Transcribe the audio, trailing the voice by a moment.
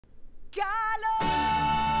Calor,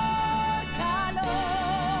 calor,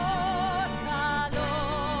 calor.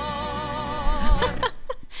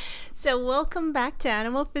 So welcome back to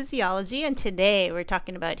Animal Physiology, and today we're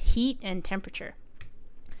talking about heat and temperature.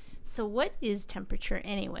 So what is temperature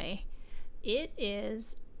anyway? It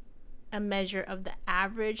is a measure of the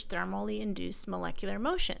average thermally induced molecular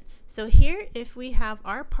motion. So here, if we have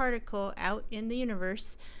our particle out in the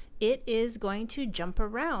universe, it is going to jump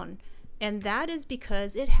around. And that is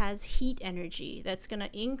because it has heat energy that's going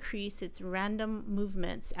to increase its random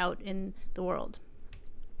movements out in the world.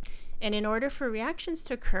 And in order for reactions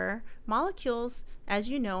to occur, molecules,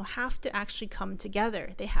 as you know, have to actually come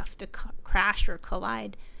together. They have to crash or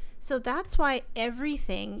collide. So that's why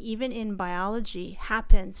everything, even in biology,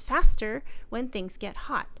 happens faster when things get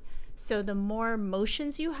hot. So the more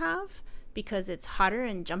motions you have, because it's hotter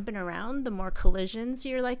and jumping around, the more collisions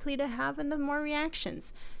you're likely to have and the more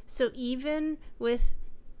reactions. So even with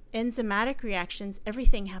enzymatic reactions,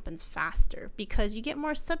 everything happens faster because you get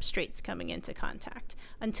more substrates coming into contact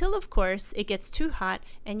until, of course, it gets too hot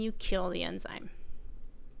and you kill the enzyme.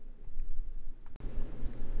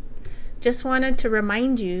 Just wanted to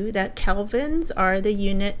remind you that kelvins are the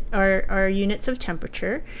units of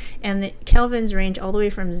temperature, and the kelvins range all the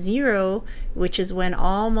way from 0, which is when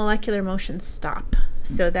all molecular motions stop.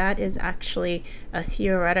 So that is actually a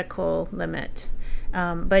theoretical limit,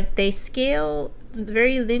 but they scale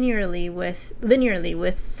very linearly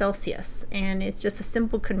with Celsius, and it's just a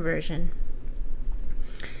simple conversion.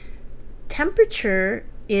 Temperature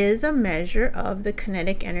is a measure of the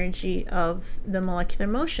kinetic energy of the molecular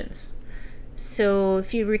motions. So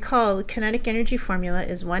if you recall, the kinetic energy formula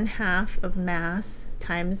is 1/2 of mass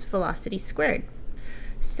times velocity squared.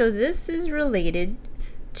 So this is related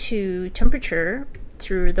to temperature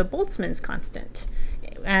through the Boltzmann's constant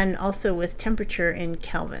and also with temperature in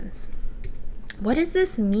kelvins. What does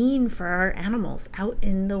this mean for our animals out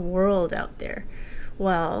in the world out there?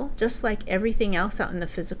 Well, just like everything else out in the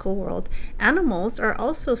physical world, animals are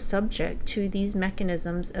also subject to these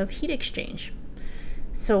mechanisms of heat exchange.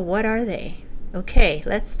 So what are they? Okay,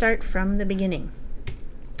 let's start from the beginning.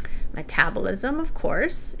 Metabolism, of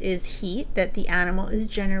course, is heat that the animal is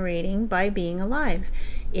generating by being alive.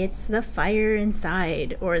 It's the fire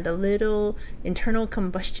inside, or the little internal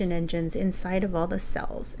combustion engines inside of all the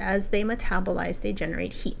cells. As they metabolize, they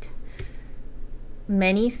generate heat.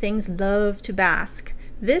 Many things love to bask.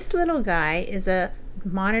 This little guy is a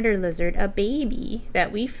monitor lizard, a baby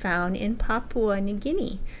that we found in Papua New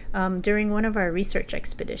Guinea during one of our research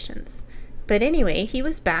expeditions. But anyway, he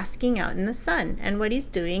was basking out in the sun, and what he's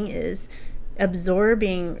doing is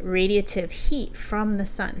absorbing radiative heat from the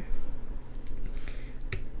sun.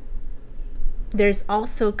 There's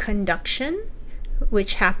also conduction,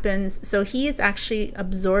 which happens, so he is actually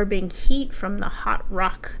absorbing heat from the hot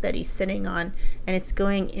rock that he's sitting on, and it's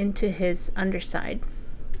going into his underside.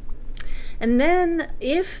 And then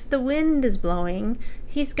if the wind is blowing,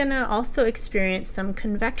 he's going to also experience some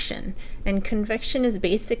convection. And convection is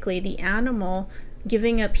basically the animal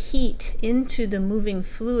giving up heat into the moving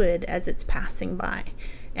fluid as it's passing by.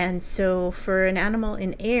 And so for an animal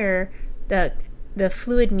in air, the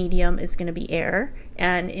fluid medium is going to be air,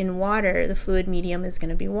 and in water, the fluid medium is going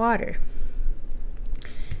to be water.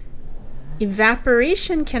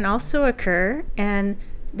 Evaporation can also occur, and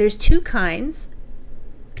there's two kinds.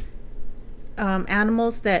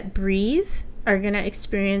 Animals that breathe are going to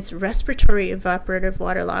experience respiratory evaporative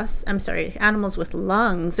water loss. I'm sorry, animals with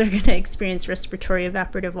lungs are going to experience respiratory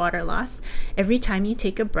evaporative water loss. Every time you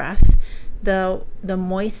take a breath, the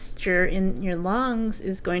moisture in your lungs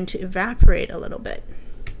is going to evaporate a little bit.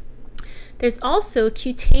 There's also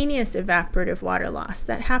cutaneous evaporative water loss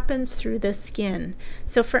that happens through the skin.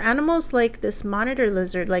 So for animals like this monitor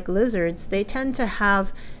lizard, like lizards, they tend to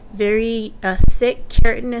have very thick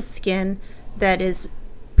keratinous skin that is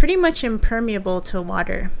pretty much impermeable to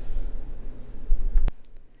water.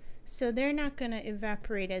 So they're not going to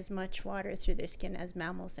evaporate as much water through their skin as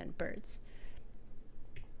mammals and birds.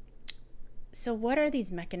 So what are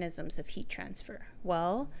these mechanisms of heat transfer?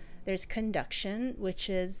 Well, there's conduction, which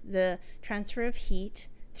is the transfer of heat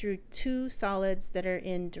through two solids that are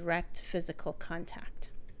in direct physical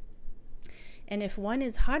contact. And if one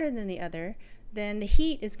is hotter than the other, then the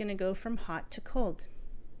heat is going to go from hot to cold.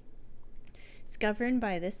 It's governed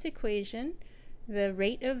by this equation. The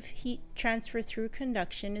rate of heat transfer through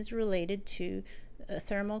conduction is related to a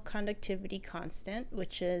thermal conductivity constant,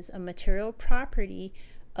 which is a material property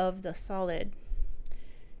of the solid.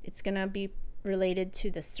 It's going to be related to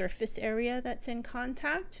the surface area that's in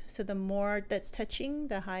contact. So the more that's touching,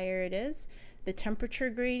 the higher it is. the temperature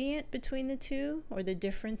gradient between the two, or the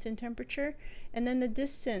difference in temperature, and then the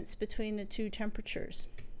distance between the two temperatures.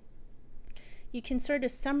 You can sort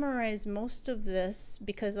of summarize most of this,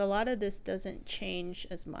 because a lot of this doesn't change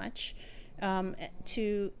as much,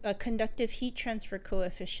 to a conductive heat transfer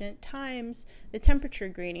coefficient times the temperature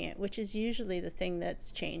gradient, which is usually the thing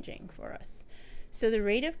that's changing for us. So the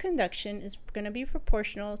rate of conduction is going to be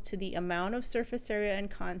proportional to the amount of surface area in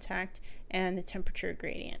contact and the temperature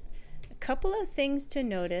gradient. A couple of things to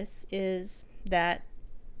notice is that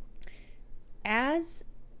as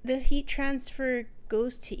the heat transfer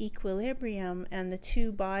goes to equilibrium and the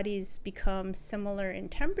two bodies become similar in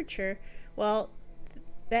temperature, well,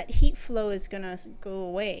 that heat flow is going to go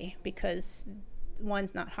away because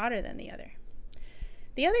one's not hotter than the other.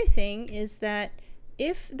 The other thing is that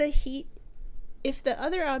if the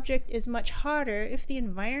other object is much hotter, if the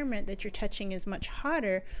environment that you're touching is much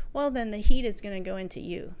hotter, well, then the heat is going to go into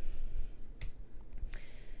you.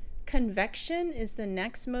 Convection is the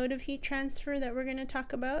next mode of heat transfer that we're going to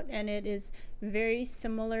talk about, and it is very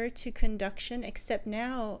similar to conduction, except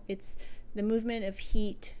now it's the movement of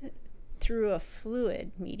heat through a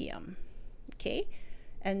fluid medium. Okay?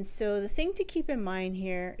 And so the thing to keep in mind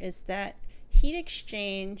here is that heat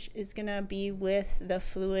exchange is going to be with the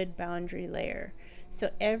fluid boundary layer.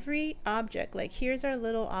 So every object, like here's our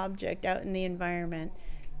little object out in the environment,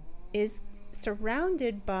 is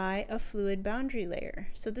surrounded by a fluid boundary layer.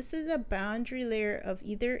 So this is a boundary layer of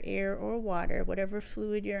either air or water, whatever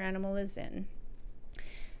fluid your animal is in.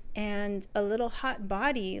 And a little hot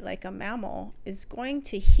body, like a mammal, is going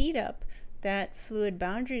to heat up that fluid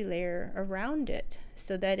boundary layer around it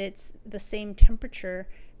so that it's the same temperature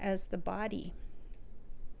as the body.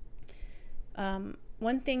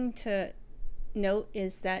 One thing to note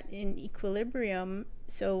is that in equilibrium,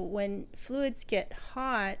 so when fluids get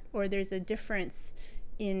hot, or there's a difference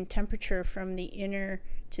in temperature from the inner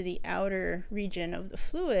to the outer region of the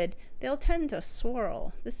fluid, they'll tend to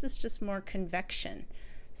swirl. This is just more convection.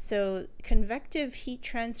 So convective heat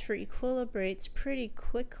transfer equilibrates pretty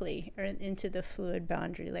quickly into the fluid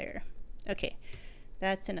boundary layer. Okay,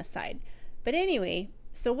 that's an aside. But anyway,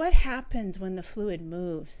 so what happens when the fluid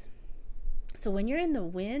moves? So when you're in the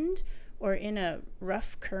wind or in a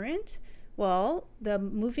rough current, well, the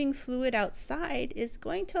moving fluid outside is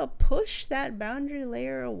going to push that boundary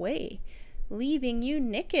layer away, leaving you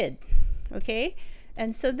naked, okay?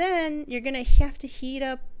 And so then you're going to have to heat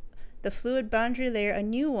up the fluid boundary layer, a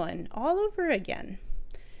new one, all over again,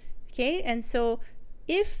 okay? And so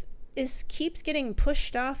if this keeps getting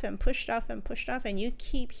pushed off and pushed off and pushed off, and you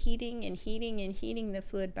keep heating and heating and heating the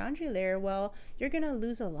fluid boundary layer, well, you're going to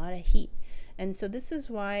lose a lot of heat. And so this is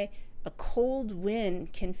why a cold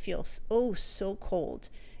wind can feel so cold,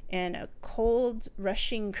 and a cold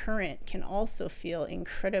rushing current can also feel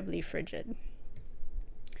incredibly frigid.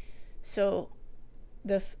 So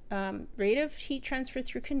the rate of heat transfer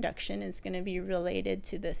through conduction is going to be related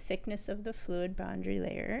to the thickness of the fluid boundary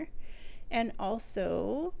layer, and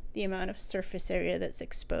also the amount of surface area that's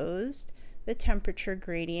exposed, the temperature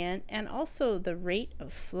gradient, and also the rate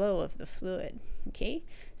of flow of the fluid. Okay,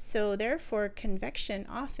 so therefore convection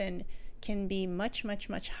often can be much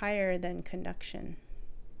higher than conduction.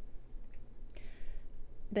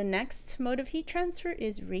 The next mode of heat transfer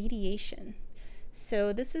is radiation.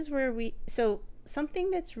 So this is where something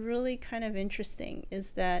that's really kind of interesting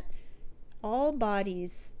is that all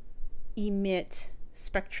bodies emit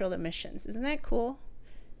spectral emissions. Isn't that cool?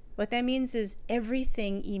 What that means is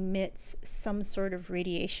everything emits some sort of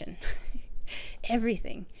radiation.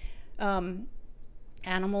 Everything.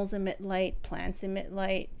 Animals emit light, plants emit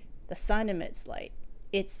light, the sun emits light.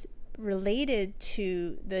 It's related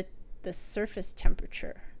to the surface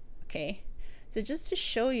temperature, okay? So just to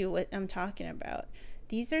show you what I'm talking about,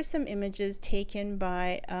 these are some images taken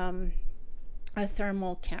by a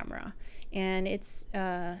thermal camera, and it's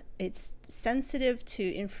sensitive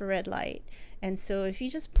to infrared light. And so if you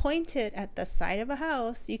just point it at the side of a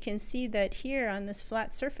house, you can see that here on this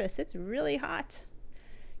flat surface, it's really hot.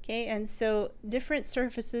 Okay, and so different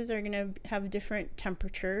surfaces are going to have different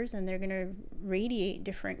temperatures, and they're going to radiate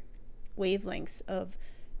different wavelengths of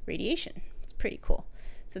radiation. It's pretty cool.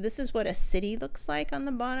 So this is what a city looks like on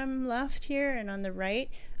the bottom left here, and on the right,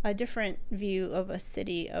 a different view of a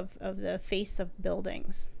city, of the face of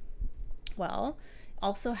buildings. Well,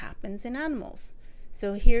 also happens in animals.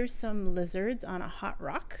 So here's some lizards on a hot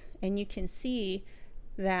rock, and you can see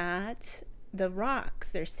that the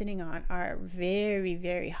rocks they're sitting on are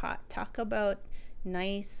very hot. Talk about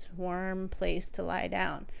nice warm place to lie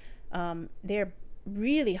down. They're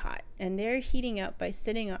really hot, and they're heating up by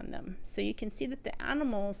sitting on them. So you can see that the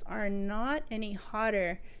animals are not any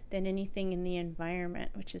hotter than anything in the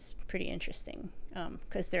environment, which is pretty interesting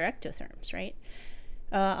because they're ectotherms, right?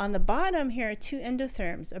 On the bottom here are two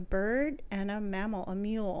endotherms, a bird and a mammal, a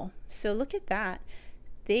mule. So look at that.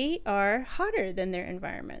 They are hotter than their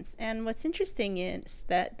environments. And what's interesting is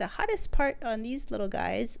that the hottest part on these little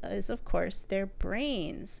guys is, of course, their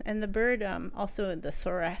brains. And the bird, also the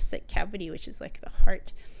thoracic cavity, which is like the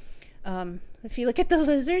heart. If you look at the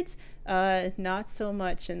lizards, not so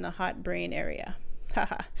much in the hot brain area.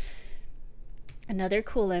 Another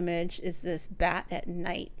cool image is this bat at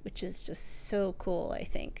night, which is just so cool, I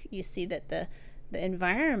think. You see that the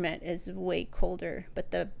environment is way colder,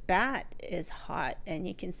 but the bat is hot, and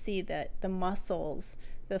you can see that the muscles,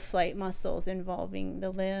 the flight muscles involving the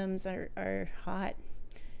limbs are hot.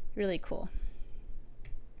 Really cool.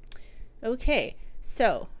 Okay,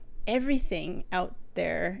 so everything out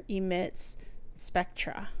there emits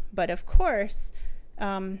spectra, but of course,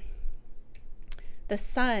 the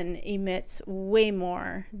sun emits way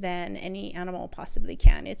more than any animal possibly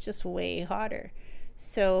can. It's just way hotter.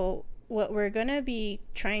 So what we're going to be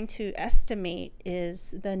trying to estimate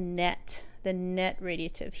is the net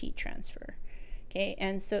radiative heat transfer. Okay,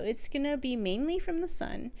 and so it's going to be mainly from the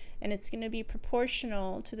sun, and it's going to be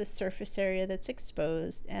proportional to the surface area that's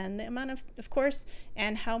exposed and the amount of course,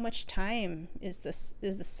 and how much time is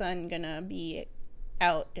the sun going to be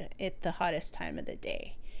out at the hottest time of the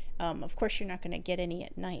day. Of course, you're not going to get any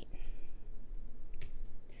at night.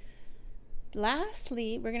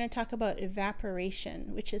 Lastly, we're going to talk about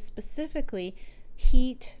evaporation, which is specifically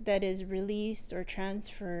heat that is released or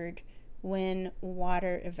transferred when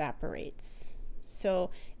water evaporates.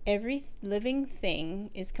 So every living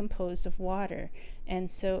thing is composed of water,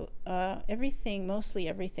 and so everything, mostly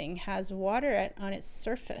everything, has water on its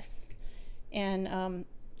surface. And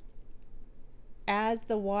as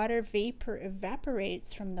the water vapor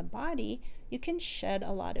evaporates from the body, you can shed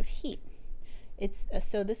a lot of heat.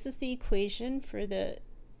 So this is the equation for the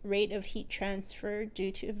rate of heat transfer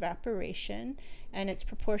due to evaporation, and it's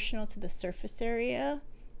proportional to the surface area.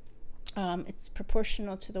 It's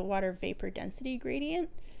proportional to the water vapor density gradient,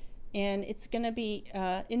 and it's going to be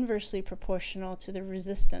inversely proportional to the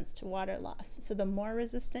resistance to water loss. So the more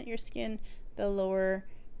resistant your skin, the lower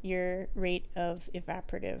your rate of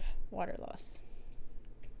evaporative water loss.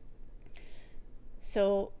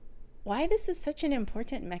 So why this is such an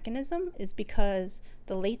important mechanism is because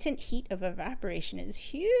the latent heat of evaporation is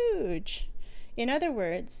huge. In other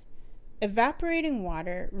words, evaporating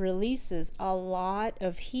water releases a lot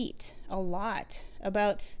of heat,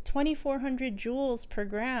 about 2,400 joules per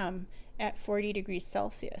gram at 40 degrees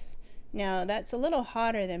Celsius. Now, that's a little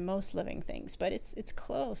hotter than most living things, but it's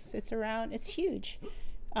close. It's huge.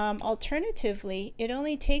 Alternatively, it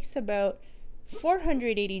only takes about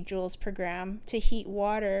 480 joules per gram to heat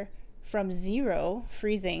water from zero,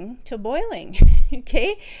 freezing, to boiling.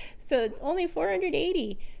 Okay, so it's only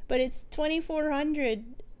 480, but it's 2,400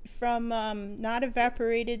 from not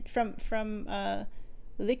evaporated, from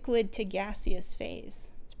liquid to gaseous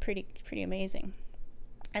phase. It's pretty amazing.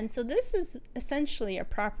 And so this is essentially a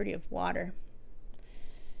property of water.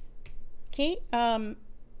 Okay,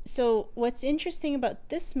 so what's interesting about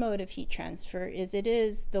this mode of heat transfer is it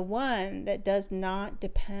is the one that does not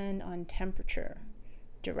depend on temperature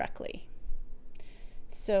directly.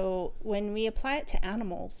 So when we apply it to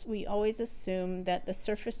animals, we always assume that the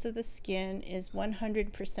surface of the skin is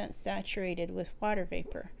 100% saturated with water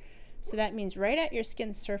vapor. So that means right at your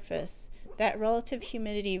skin surface, that relative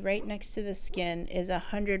humidity right next to the skin is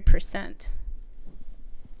 100%.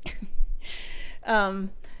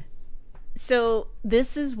 So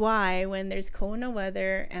this is why when there's Kona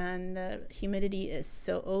weather and the humidity is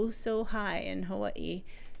so high in Hawaii,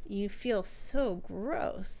 you feel so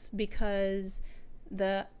gross, because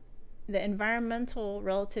the environmental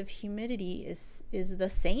relative humidity is the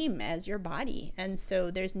same as your body, and so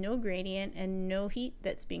there's no gradient and no heat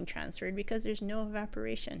that's being transferred because there's no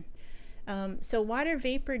evaporation. So water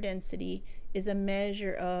vapor density is a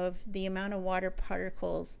measure of the amount of water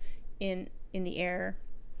particles in the air,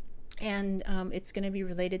 and it's going to be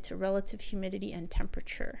related to relative humidity and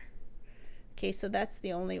temperature. Okay, so that's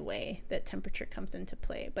the only way that temperature comes into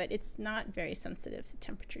play, but it's not very sensitive to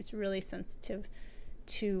temperature. It's really sensitive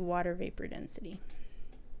to water vapor density.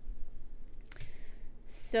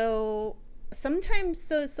 So sometimes,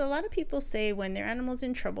 so a lot of people say when their animal's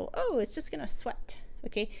in trouble, oh, it's just gonna sweat.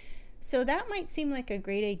 Okay, so that might seem like a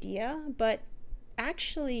great idea, but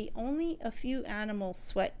actually only a few animals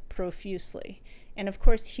sweat profusely. And of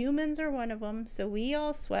course, humans are one of them, so we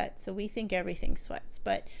all sweat, so we think everything sweats,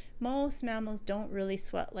 but most mammals don't really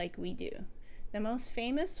sweat like we do. The most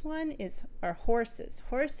famous one are horses.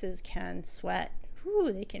 Horses can sweat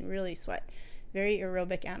whew, they can really sweat. Very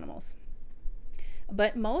aerobic animals.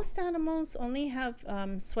 But most animals only have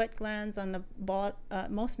sweat glands on the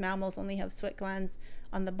most mammals only have sweat glands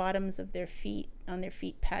on the bottoms of their feet, on their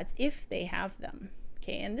feet pads, if they have them.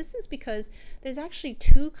 Okay, and this is because there's actually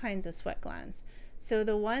two kinds of sweat glands. So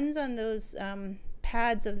the ones on those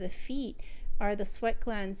pads of the feet are the sweat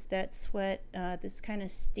glands that sweat this kind of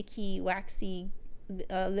sticky, waxy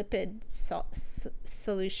lipid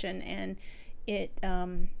solution, and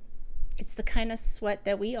it's the kind of sweat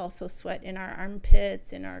that we also sweat in our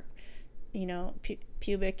armpits, in our,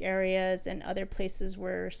 pubic areas and other places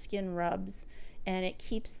where skin rubs, and it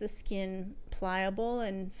keeps the skin pliable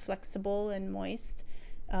and flexible and moist,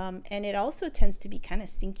 and it also tends to be kind of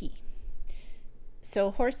stinky.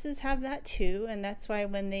 So horses have that too, and that's why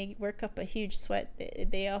when they work up a huge sweat,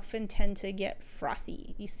 they often tend to get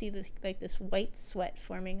frothy. You see this white sweat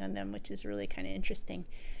forming on them, which is really kind of interesting.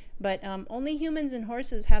 But only humans and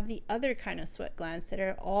horses have the other kind of sweat glands that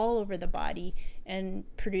are all over the body and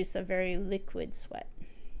produce a very liquid sweat.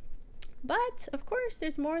 But of course,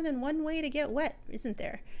 there's more than one way to get wet, isn't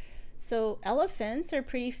there? So elephants are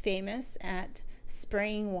pretty famous at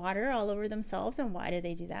spraying water all over themselves. And why do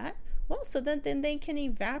they do that? Well, so that then they can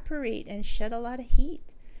evaporate and shed a lot of heat.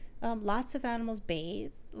 Lots of animals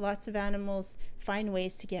bathe. Lots of animals find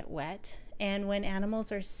ways to get wet. And when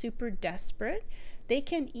animals are super desperate, they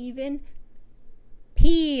can even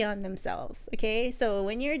pee on themselves. Okay, so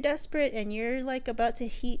when you're desperate and you're like about to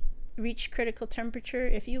reach critical temperature,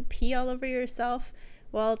 if you pee all over yourself,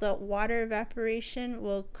 well, the water evaporation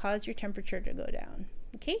will cause your temperature to go down.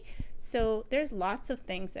 Okay, so there's lots of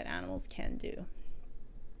things that animals can do.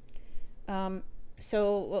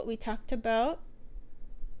 So what we talked about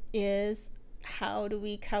is how do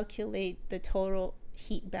we calculate the total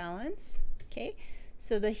heat balance. Okay,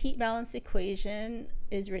 so the heat balance equation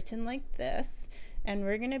is written like this, and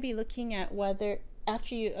we're going to be looking at whether,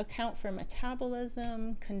 after you account for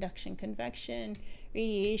metabolism, conduction, convection,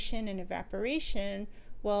 radiation, and evaporation,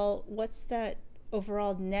 well, what's that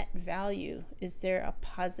overall net value? Is there a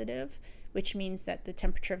positive, which means that the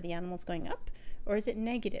temperature of the animal is going up, or is it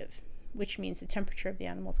negative, which means the temperature of the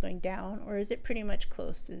animal is going down, or is it pretty much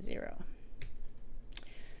close to zero?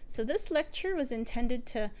 So this lecture was intended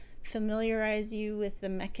to familiarize you with the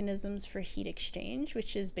mechanisms for heat exchange,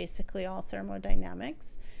 which is basically all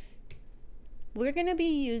thermodynamics. We're going to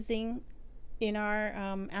be using, in our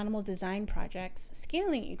animal design projects,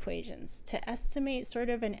 scaling equations to estimate sort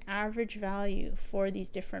of an average value for these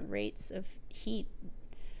different rates of heat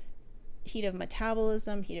of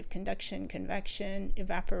metabolism, heat of conduction, convection,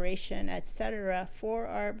 evaporation, etc., for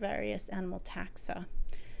our various animal taxa.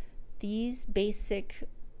 These basic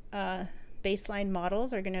baseline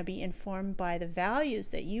models are going to be informed by the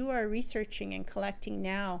values that you are researching and collecting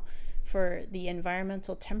now for the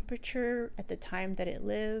environmental temperature at the time that it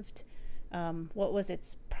lived, what was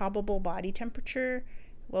its probable body temperature,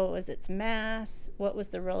 what was its mass, what was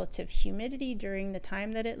the relative humidity during the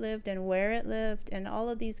time that it lived and where it lived, and all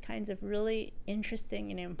of these kinds of really interesting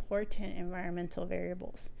and important environmental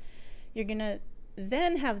variables. You're going to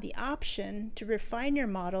then have the option to refine your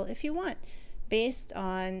model if you want, based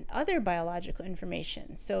on other biological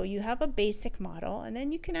information. So you have a basic model, and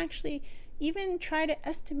then you can actually even try to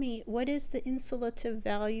estimate what is the insulative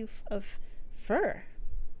value of fur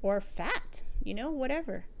or fat,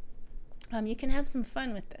 whatever. You can have some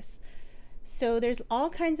fun with this. So there's all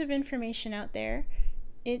kinds of information out there.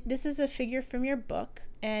 This is a figure from your book,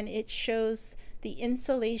 and it shows the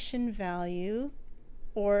insulation value,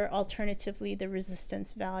 or alternatively the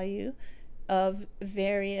resistance value, of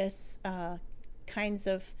various kinds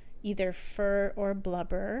of either fur or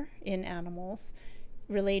blubber in animals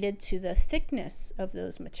related to the thickness of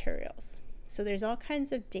those materials. So there's all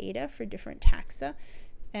kinds of data for different taxa,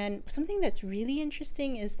 and something that's really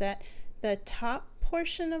interesting is that the top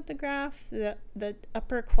portion of the graph, the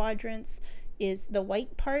upper quadrants, is the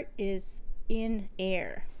white part is in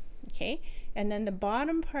air, okay, and then the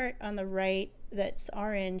bottom part on the right that's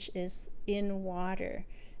orange is in water.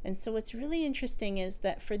 And so what's really interesting is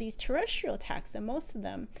that for these terrestrial taxa, most of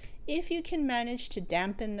them, if you can manage to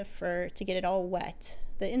dampen the fur to get it all wet,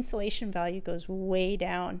 the insulation value goes way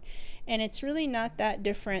down. And it's really not that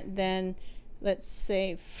different than, let's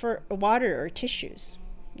say, for water or tissues,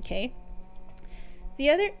 okay? The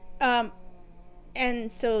other,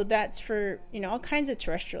 and so that's for, all kinds of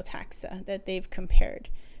terrestrial taxa that they've compared.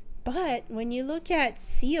 But when you look at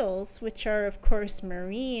seals, which are of course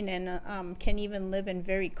marine and can even live in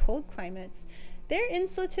very cold climates, their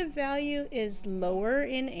insulative value is lower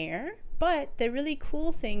in air. But the really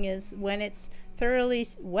cool thing is when it's thoroughly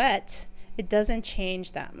wet, it doesn't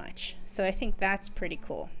change that much. So I think that's pretty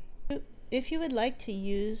cool. If you would like to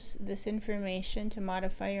use this information to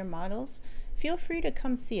modify your models, feel free to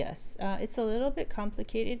come see us. It's a little bit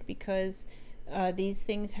complicated because these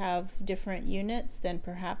things have different units than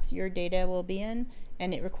perhaps your data will be in,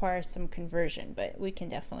 and it requires some conversion, but we can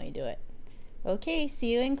definitely do it. Okay,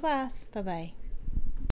 see you in class. Bye-bye.